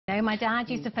know, my dad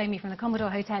used to phone me from the Commodore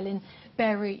Hotel in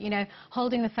Beirut, you know,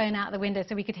 holding the phone out the window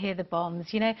so we could hear the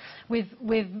bombs, you know, with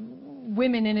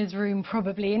women in his room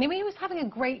probably. And he was having a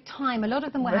great time. A lot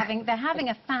of them were they're having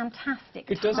a fantastic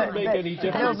time. It doesn't make any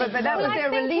difference. No, but that was their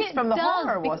release from the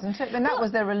horror, wasn't it? Then that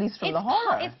was their release from the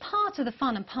horror. It's part of the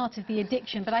fun and part of the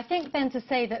addiction. But I think then to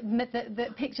say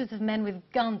that pictures of men with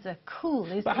guns are cool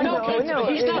is... But no,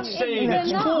 he's not saying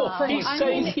it's cool.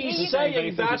 He's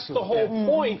saying that's the whole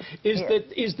point, is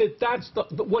that that's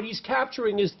what he's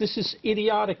capturing is this is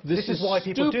idiotic, this is why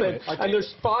people do it. And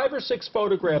there's 5 or 6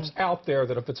 photographs out there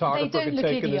that a photographer could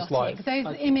take in his life.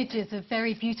 Those images are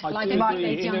very beautiful. I don't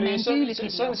think those young men do look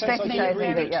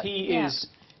idiotic.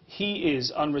 He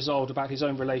is unresolved about his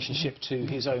own relationship to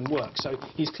his own work. So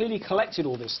he's clearly collected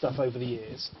all this stuff over the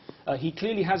years. He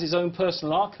clearly has his own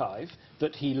personal archive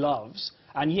that he loves,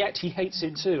 and yet he hates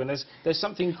it too. And there's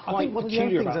something quite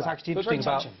peculiar about that. I think one of the other things that's actually interesting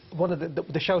about one of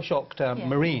the shell-shocked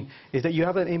Marine is that you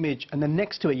have an image, and then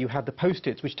next to it you have the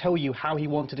post-its which tell you how he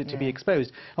wanted it to be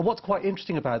exposed. And what's quite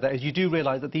interesting about that is you do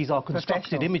realise that these are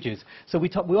constructed images. So we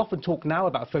often talk now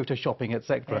about photoshopping,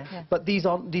 etc. But these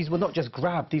were not just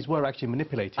grabbed; these were actually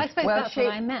manipulated. I suppose that's what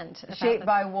I meant. Shaped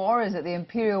by War is at the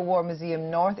Imperial War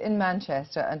Museum North in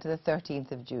Manchester until the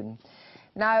 13th of June.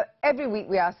 Now, every week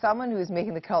we ask someone who is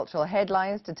making the cultural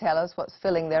headlines to tell us what's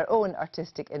filling their own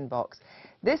artistic inbox.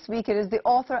 This week it is the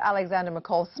author Alexander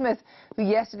McCall Smith, who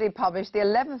yesterday published the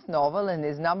 11th novel in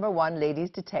his #1 Ladies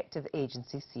Detective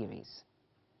Agency series.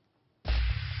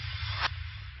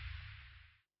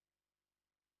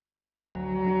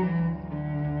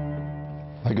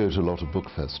 I go to a lot of book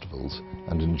festivals,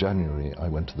 and in January I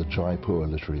went to the Jaipur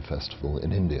Literary Festival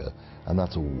in India, and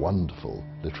that's a wonderful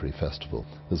literary festival.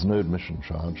 There's no admission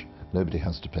charge, nobody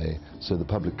has to pay, so the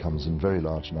public comes in very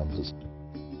large numbers.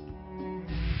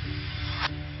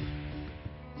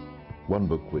 One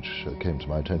book which came to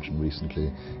my attention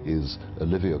recently is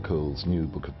Olivia Cole's new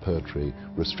book of poetry,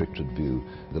 Restricted View.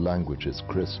 The language is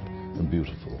crisp and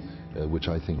beautiful, which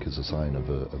I think is a sign of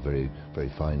a very, very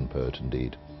fine poet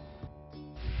indeed.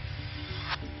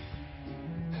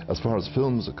 As far as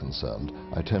films are concerned,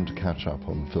 I tend to catch up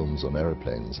on films on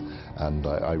aeroplanes, and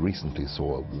I recently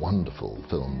saw a wonderful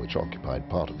film which occupied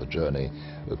part of the journey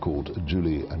called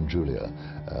Julie and Julia,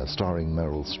 starring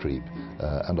Meryl Streep,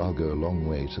 and I'll go a long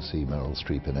way to see Meryl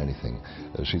Streep in anything.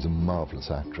 She's a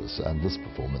marvellous actress, and this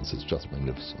performance is just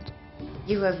magnificent.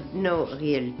 You have no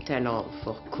real talent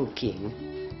for cooking.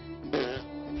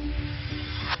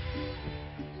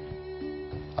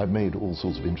 I've made all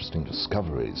sorts of interesting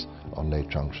discoveries on Lake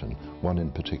Junction. One in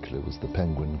particular was the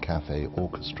Penguin Cafe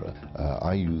Orchestra.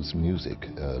 I use music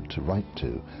to write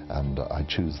to, and I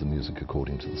choose the music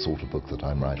according to the sort of book that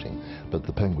I'm writing. But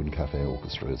the Penguin Cafe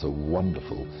Orchestra is a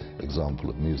wonderful example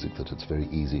of music that it's very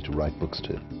easy to write books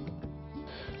to.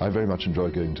 I very much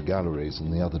enjoy going to galleries,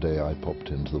 and the other day I popped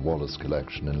into the Wallace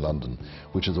Collection in London,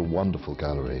 which is a wonderful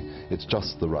gallery. It's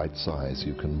just the right size.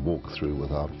 You can walk through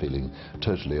without feeling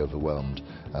totally overwhelmed,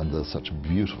 and there's such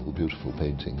beautiful, beautiful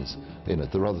paintings in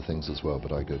it. There are other things as well,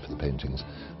 but I go for the paintings,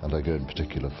 and I go in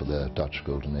particular for their Dutch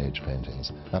Golden Age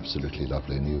paintings. Absolutely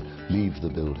lovely, and you leave the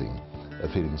building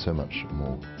feeling so much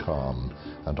more calm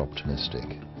and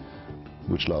optimistic,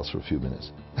 which lasts for a few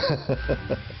minutes.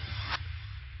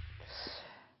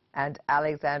 And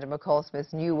Alexander McCall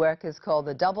Smith's new work is called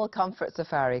The Double Comfort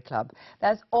Safari Club.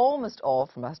 That's almost all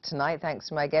from us tonight, thanks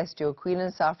to my guests Joe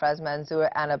Queenan, Sarfraz Manzoor,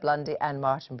 Anna Blundy and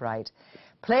Martin Bright.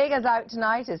 Playing us out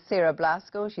tonight is Sarah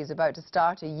Blasco. She's about to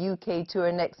start a UK tour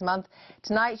next month.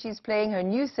 Tonight she's playing her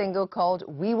new single called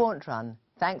We Won't Run.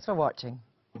 Thanks for watching.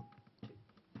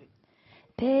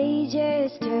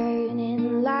 Pages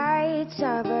turning, lights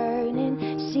are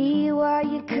burning, see what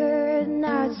you could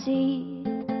not see.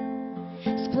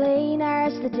 It's plain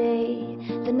as the day,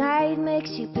 the night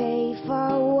makes you pay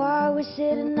for what we're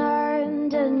sitting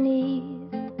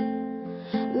underneath.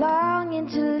 Longing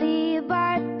to leave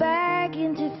but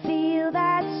begging to feel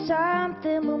that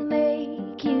something will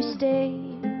make you stay.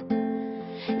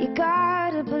 You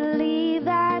gotta believe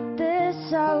that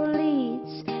this all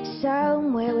leads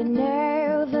somewhere we've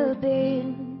never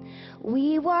been.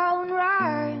 We won't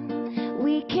run,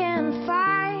 we can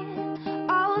fight,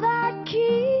 all that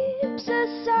keeps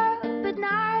us up at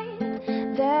night.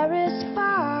 There is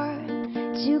far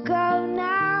to go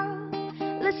now,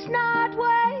 let's not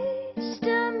waste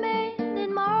a minute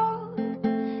more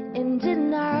in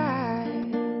denial.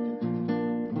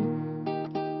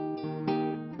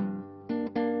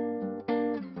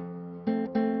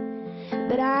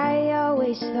 But I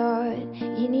always thought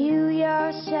you knew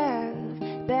yourself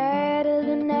better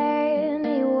than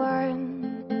anyone.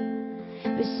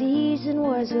 But season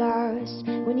was lost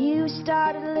when you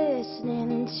started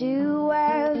listening to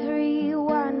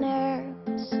everyone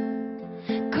else.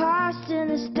 Costing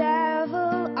this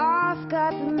devil off,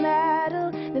 got the metal,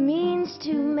 the means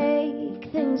to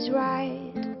make things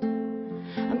right.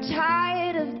 I'm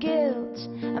tired of guilt,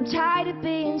 I'm tired of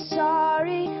being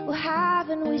sorry. Well,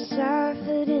 haven't we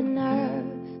suffered enough?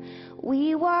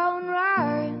 We won't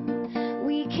run,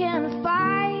 we can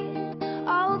fight.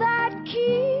 All that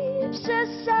keeps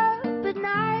us up at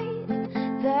night.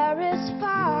 There is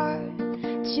far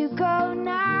to go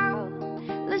now.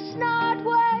 Let's not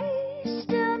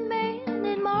waste a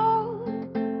minute more.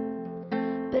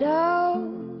 But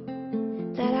oh,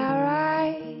 that our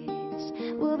eyes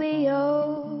will be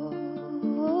open.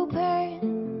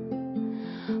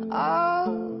 Oh,